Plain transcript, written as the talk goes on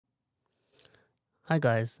Hi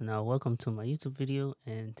guys, now welcome to my YouTube video,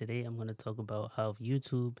 and today I'm going to talk about how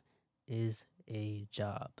YouTube is a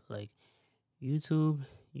job. Like YouTube,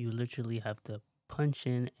 you literally have to punch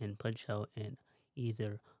in and punch out and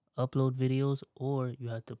either upload videos or you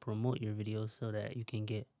have to promote your videos so that you can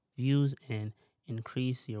get views and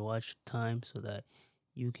increase your watch time so that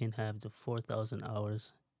you can have the 4,000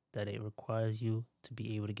 hours that it requires you to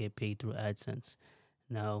be able to get paid through AdSense.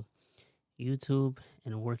 Now, YouTube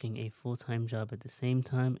and working a full time job at the same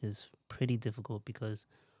time is pretty difficult because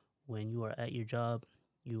when you are at your job,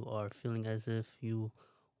 you are feeling as if you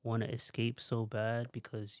want to escape so bad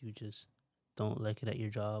because you just don't like it at your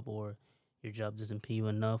job, or your job doesn't pay you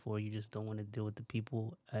enough, or you just don't want to deal with the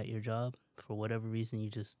people at your job. For whatever reason, you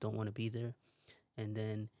just don't want to be there. And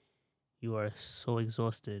then you are so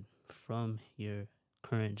exhausted from your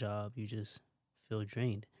current job, you just feel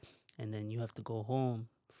drained, and then you have to go home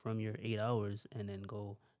from your 8 hours and then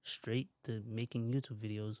go straight to making YouTube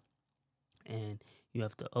videos, and you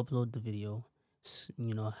have to upload the video,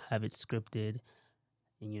 have it scripted,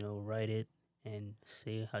 and write it and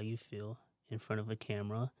say how you feel in front of a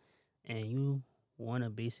camera, and you want to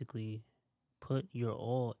basically put your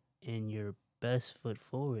all and your best foot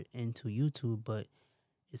forward into YouTube, but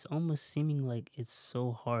it's almost seeming like it's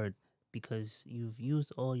so hard because you've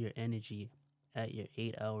used all your energy at your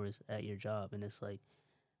 8 hours at your job. And it's like,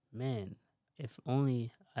 man, if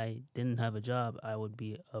only I didn't have a job, I would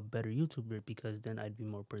be a better YouTuber because then I'd be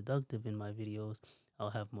more productive in my videos. I'll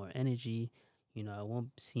have more energy. I won't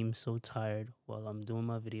seem so tired while I'm doing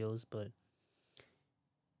my videos. But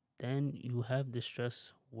then you have the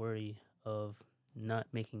stress worry of not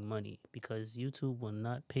making money because YouTube will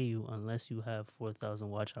not pay you unless you have 4,000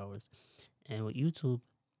 watch hours. And with YouTube,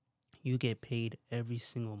 you get paid every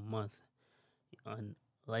single month,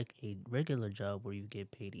 unlike a regular job where you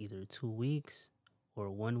get paid either 2 weeks or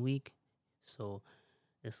 1 week. So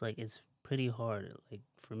it's pretty hard. Like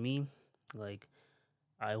for me, like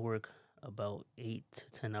I work about 8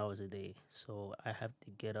 to 10 hours a day. So I have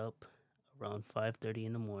to get up around 5:30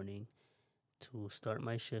 in the morning to start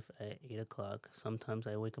my shift at 8 o'clock. Sometimes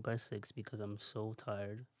I wake up at 6 because I'm so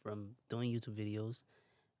tired from doing YouTube videos,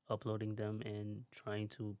 uploading them and trying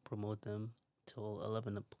to promote them till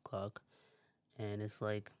 11 o'clock. And it's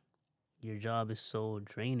like your job is so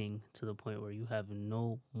draining to the point where you have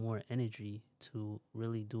no more energy to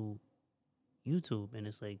really do YouTube. And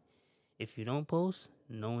it's like, if you don't post,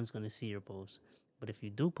 no one's going to see your post. But if you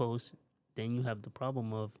do post, then you have the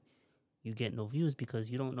problem of you get no views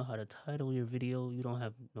because you don't know how to title your video. You don't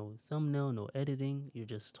have no thumbnail, no editing. You're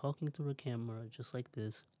just talking through a camera just like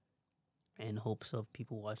this in hopes of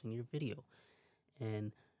people watching your video.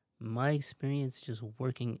 And my experience just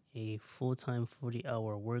working a full time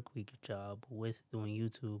 40-hour work week job with doing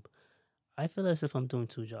YouTube, I feel as if I'm doing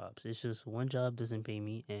two jobs. It's just one job doesn't pay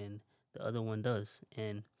me and the other one does.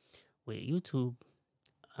 And with YouTube,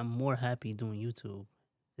 I'm more happy doing YouTube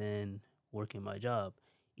than working my job,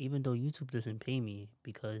 even though YouTube doesn't pay me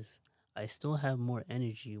because I still have more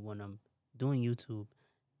energy when I'm doing YouTube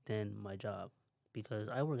than my job because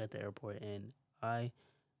I work at the airport and I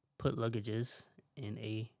put luggages in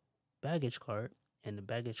a baggage cart, and the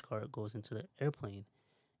baggage cart goes into the airplane.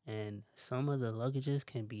 And some of the luggages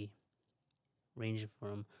can be ranging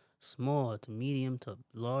from small to medium to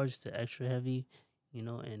large to extra heavy,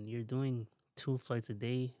 and you're doing two flights a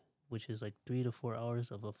day, which is like 3 to 4 hours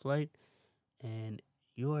of a flight, and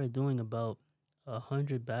you are doing about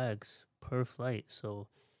 100 bags per flight. So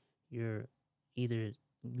you're either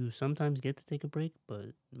you sometimes get to take a break, but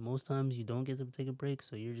most times you don't get to take a break.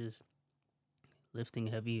 So you're just lifting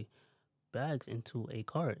heavy bags into a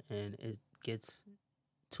cart and it gets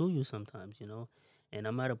to you sometimes. And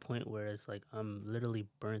I'm at a point where it's like I'm literally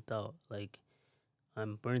burnt out. Like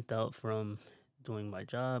I'm burnt out from doing my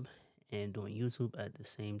job and doing YouTube at the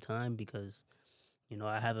same time because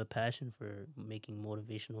I have a passion for making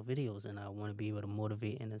motivational videos and I want to be able to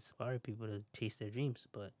motivate and inspire people to chase their dreams.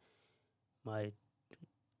 But my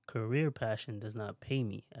career passion does not pay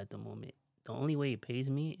me at the moment. The only way it pays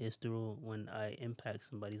me is through when I impact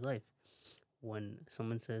somebody's life. When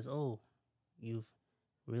someone says, "Oh, you've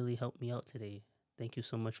really helped me out today. Thank you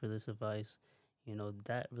so much for this advice."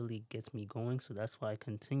 That really gets me going. So that's why I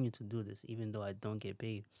continue to do this, even though I don't get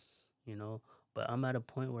paid, you know. But I'm at a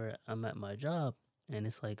point where I'm at my job and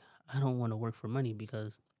it's like, I don't want to work for money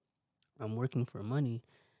because I'm working for money,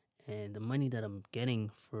 and the money that I'm getting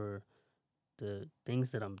for the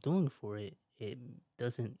things that I'm doing for it, it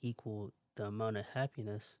doesn't equal the amount of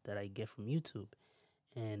happiness that I get from YouTube.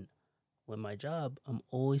 And with my job, I'm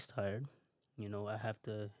always tired. I have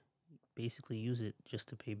to basically use it just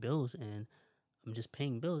to pay bills, and I'm just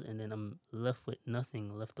paying bills, and then I'm left with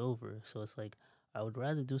nothing left over. So it's like I would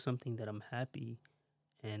rather do something that I'm happy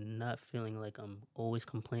and not feeling like I'm always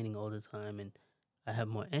complaining all the time, and I have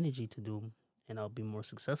more energy to do, and I'll be more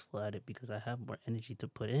successful at it because I have more energy to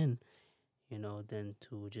put in, than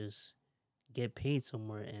to just get paid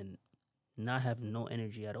somewhere and not have no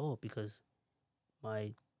energy at all, because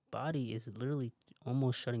my body is literally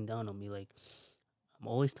almost shutting down on me. Like, I'm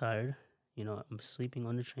always tired. I'm sleeping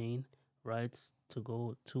on the train, rides to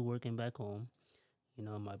go to work and back home.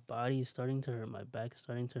 My body is starting to hurt. My back is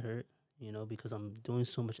starting to hurt, because I'm doing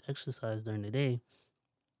so much exercise during the day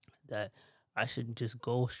that I should just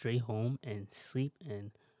go straight home and sleep.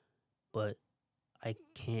 But I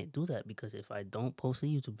can't do that because if I don't post a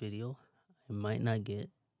YouTube video, I might not get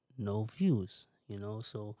no views.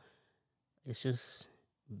 So it's just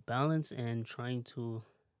balance and trying to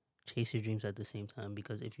chase your dreams at the same time,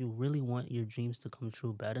 because if you really want your dreams to come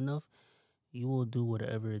true bad enough, you will do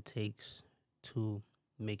whatever it takes to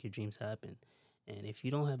make your dreams happen. And if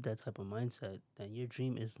you don't have that type of mindset, then your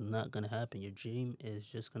dream is not going to happen. Your dream is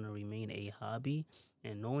just going to remain a hobby,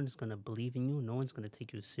 and no one's going to believe in you. No one's going to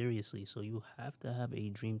take you seriously. So you have to have a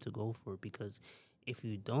dream to go for, because if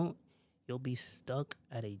you don't, you'll be stuck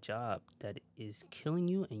at a job that is killing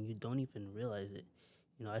you and you don't even realize it.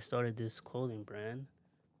 I started this clothing brand,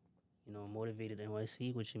 Motivated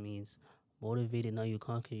NYC, which means motivated now you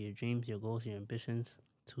conquer your dreams, your goals, your ambitions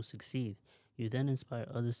to succeed. You then inspire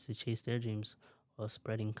others to chase their dreams while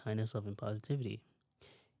spreading kindness, love, and positivity.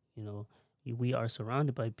 You know, we are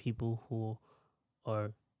surrounded by people who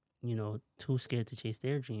are, too scared to chase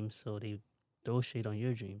their dreams, so they throw shade on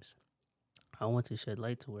your dreams. I want to shed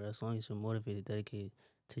light to where as long as you're motivated, dedicated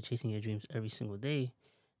to chasing your dreams every single day,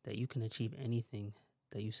 that you can achieve anything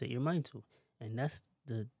that you set your mind to. And that's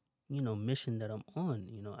the mission that I'm on.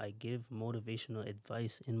 I give motivational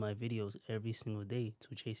advice in my videos every single day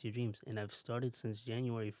to chase your dreams. And I've started since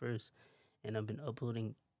January 1st, and I've been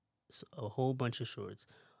uploading a whole bunch of shorts,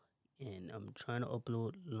 and I'm trying to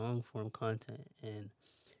upload long form content, and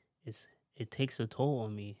it takes a toll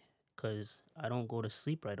on me because I don't go to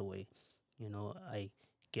sleep right away. I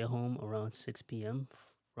get home around 6 p.m.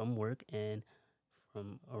 From work, and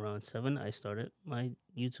from around 7, I started my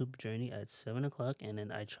YouTube journey at 7 o'clock, and then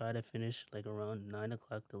I try to finish like around 9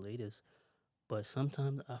 o'clock the latest. But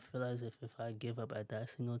sometimes I feel as if I give up at that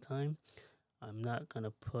single time, I'm not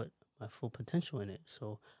gonna put my full potential in it.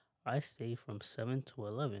 So I stay from 7 to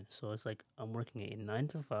 11. So it's like I'm working a 9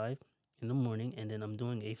 to 5 in the morning, and then I'm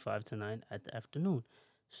doing a 5 to 9 at the afternoon.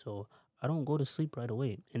 So I don't go to sleep right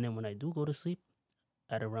away. And then when I do go to sleep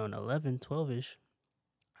at around 11, 12 ish,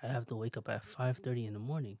 I have to wake up at 5:30 in the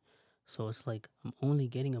morning. So it's like I'm only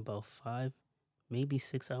getting about 5, maybe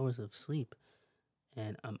 6 hours of sleep.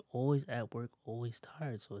 And I'm always at work, always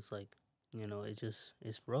tired. So it's like,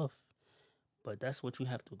 it's rough. But that's what you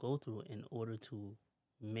have to go through in order to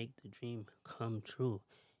make the dream come true.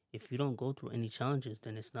 If you don't go through any challenges,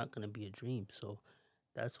 then it's not going to be a dream. So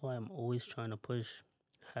that's why I'm always trying to push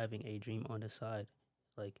having a dream on the side.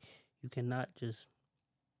 Like, you cannot just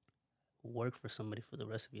work for somebody for the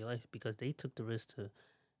rest of your life, because they took the risk to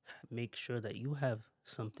make sure that you have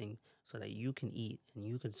something so that you can eat and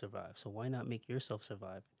you can survive. So why not make yourself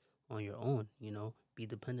survive on your own? Be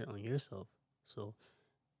dependent on yourself. So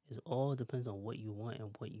it all depends on what you want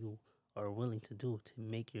and what you are willing to do to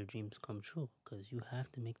make your dreams come true, because you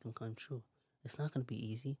have to make them come true. It's not going to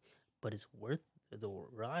be easy, but it's worth the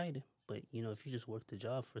ride. But if you just work the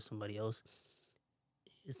job for somebody else,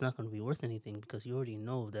 it's not going to be worth anything, because you already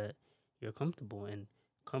know that you're comfortable, and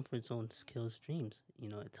comfort zone kills dreams.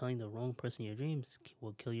 Telling the wrong person your dreams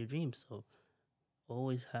will kill your dreams. So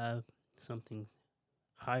always have something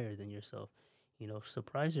higher than yourself.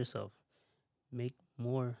 Surprise yourself, make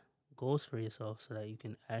more goals for yourself so that you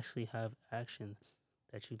can actually have action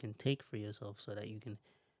that you can take for yourself, so that you can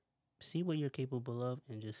see what you're capable of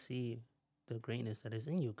and just see the greatness that is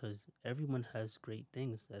in you, because everyone has great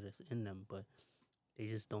things that is in them, but they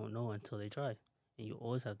just don't know until they try. And you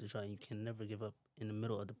always have to try, and you can never give up in the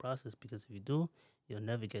middle of the process, because if you do, you'll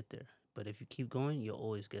never get there. But if you keep going, you'll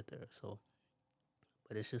always get there. So,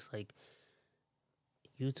 but it's just like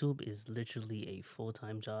YouTube is literally a full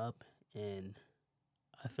time job, and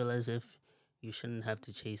I feel as if you shouldn't have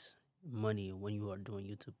to chase money when you are doing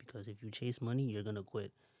YouTube, because if you chase money, you're gonna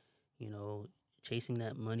quit. You know, Chasing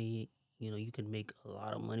that money, you can make a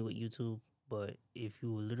lot of money with YouTube, but if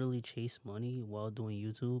you literally chase money while doing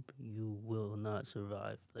YouTube, you will not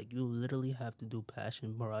survive. Like, you literally have to do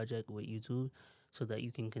passion project with YouTube so that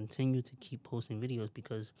you can continue to keep posting videos,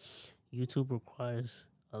 because YouTube requires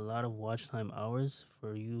a lot of watch time hours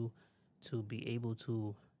for you to be able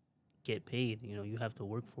to get paid. You know, you have to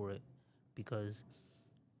work for it because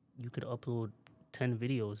you could upload 10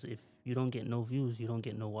 videos. If you don't get no views, you don't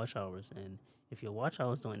get no watch hours. And if your watch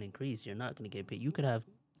hours don't increase, you're not going to get paid. You could have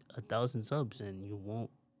 1,000 subs and you won't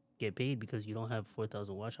get paid because you don't have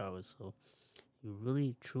 4,000 watch hours. So you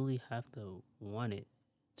really, truly have to want it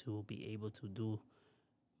to be able to do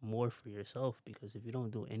more for yourself, because if you don't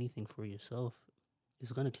do anything for yourself,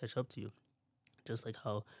 it's going to catch up to you. Just like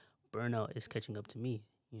how burnout is catching up to me,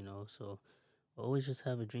 you know? So always just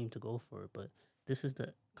have a dream to go for. But this is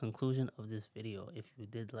the conclusion of this video. If you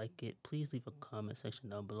did like it, please leave a comment section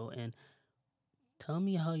down below and tell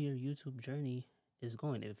me how your YouTube journey is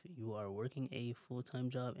going. If you are working a full-time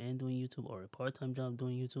job and doing YouTube, or a part-time job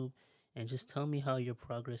doing YouTube, and just tell me how your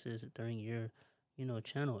progress is during your,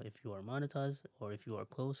 channel. If you are monetized or if you are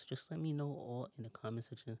close, just let me know all in the comment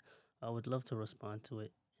section. I would love to respond to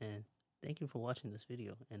it. And thank you for watching this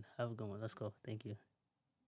video and have a good one. Let's go. Thank you.